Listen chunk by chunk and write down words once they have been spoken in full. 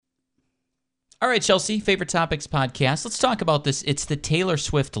All right, Chelsea, Favorite Topics podcast. Let's talk about this. It's the Taylor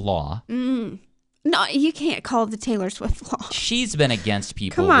Swift law. No, you can't call it the Taylor Swift law. She's been against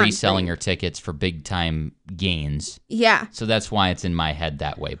people Come on, reselling her tickets for big-time gains. Yeah. So that's why it's in my head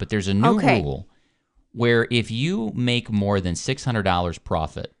that way. But there's a new rule where if you make more than $600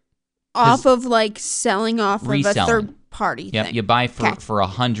 profit... Off of, like, selling off of a third-party thing. You buy for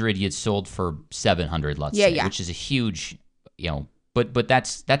 100, you'd sold for 700, let's say, which is a huge, but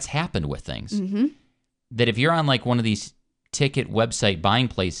that's happened with things. Mm-hmm. That if you're on, like, one of these ticket website buying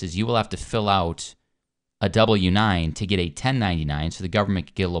places, you will have to fill out a W-9 to get a 1099 so the government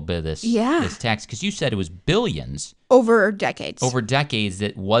could get a little bit of this tax. Because you said it was billions. Over decades. Over decades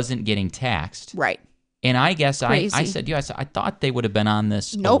that wasn't getting taxed. Right. And I guess I said, I thought they would have been on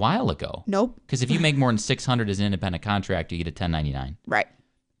this a while ago. Nope. Because if you make more than 600 as an independent contractor, you get a 1099. Right.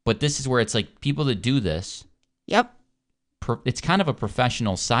 But this is where it's like people that do this. Yep. It's kind of a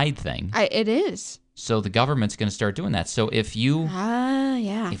professional side thing. It is. So the government's going to start doing that. So if you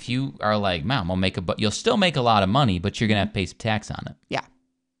if you are like, "Mom, you'll still make a lot of money, but you're going to have to pay some tax on it." Yeah.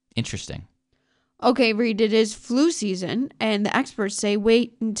 Interesting. Okay, Reed, it is flu season, and the experts say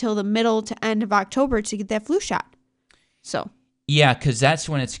wait until the middle to end of October to get that flu shot. So. Yeah, because that's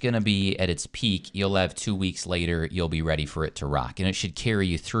when it's going to be at its peak. You'll have 2 weeks later, you'll be ready for it to rock, and it should carry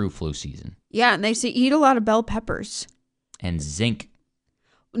you through flu season. Yeah, and they say eat a lot of bell peppers. And zinc.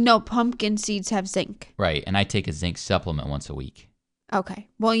 No, pumpkin seeds have zinc. Right, and I take a zinc supplement once a week. Okay,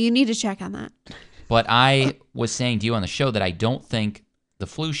 well, you need to check on that. But I was saying to you on the show that I don't think the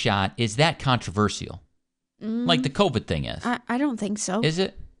flu shot is that controversial. Like the COVID thing is. I don't think so. Is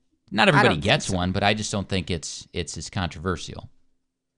it? Not everybody gets one, but I just don't think it's as controversial.